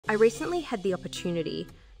I recently had the opportunity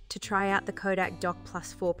to try out the KODAK Dock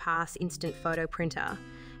Plus 4-pass instant photo printer,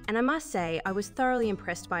 and I must say I was thoroughly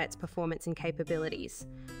impressed by its performance and capabilities.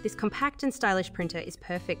 This compact and stylish printer is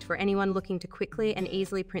perfect for anyone looking to quickly and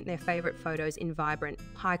easily print their favourite photos in vibrant,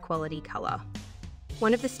 high-quality colour.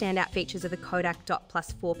 One of the standout features of the KODAK Dock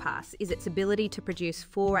Plus 4-pass is its ability to produce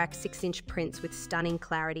 4x 6-inch prints with stunning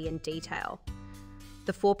clarity and detail.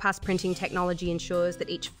 The 4-pass printing technology ensures that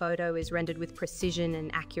each photo is rendered with precision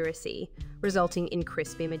and accuracy, resulting in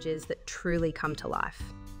crisp images that truly come to life.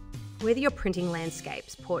 Whether you're printing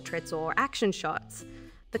landscapes, portraits, or action shots,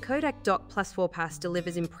 the KODAK Dock Plus 4-pass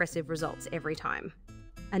delivers impressive results every time.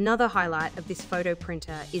 Another highlight of this photo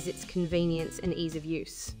printer is its convenience and ease of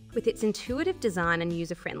use. With its intuitive design and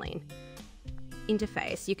user-friendly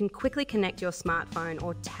interface, you can quickly connect your smartphone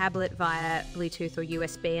or tablet via Bluetooth or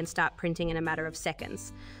USB and start printing in a matter of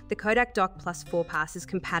seconds. The KODAK Dock Plus 4-pass is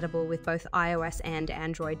compatible with both iOS and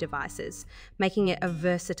Android devices, making it a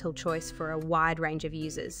versatile choice for a wide range of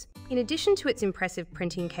users. In addition to its impressive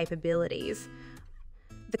printing capabilities,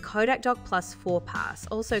 the KODAK Dock Plus 4-pass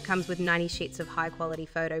also comes with 90 sheets of high-quality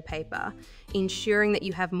photo paper, ensuring that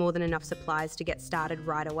you have more than enough supplies to get started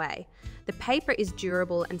right away. The paper is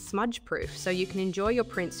durable and smudge-proof, so you can enjoy your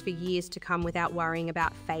prints for years to come without worrying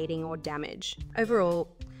about fading or damage. Overall,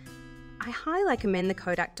 I highly recommend the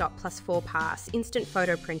KODAK Dock Plus 4-pass instant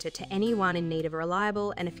photo printer to anyone in need of a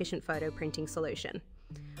reliable and efficient photo printing solution.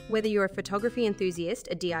 Whether you're a photography enthusiast,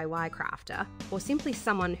 a DIY crafter, or simply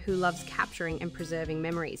someone who loves capturing and preserving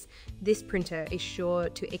memories, this printer is sure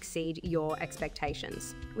to exceed your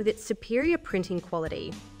expectations. With its superior printing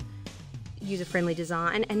quality, user-friendly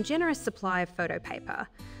design, and generous supply of photo paper,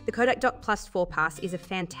 the KODAK Dock Plus 4-pass is a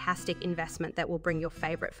fantastic investment that will bring your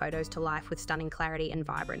favourite photos to life with stunning clarity and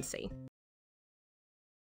vibrancy.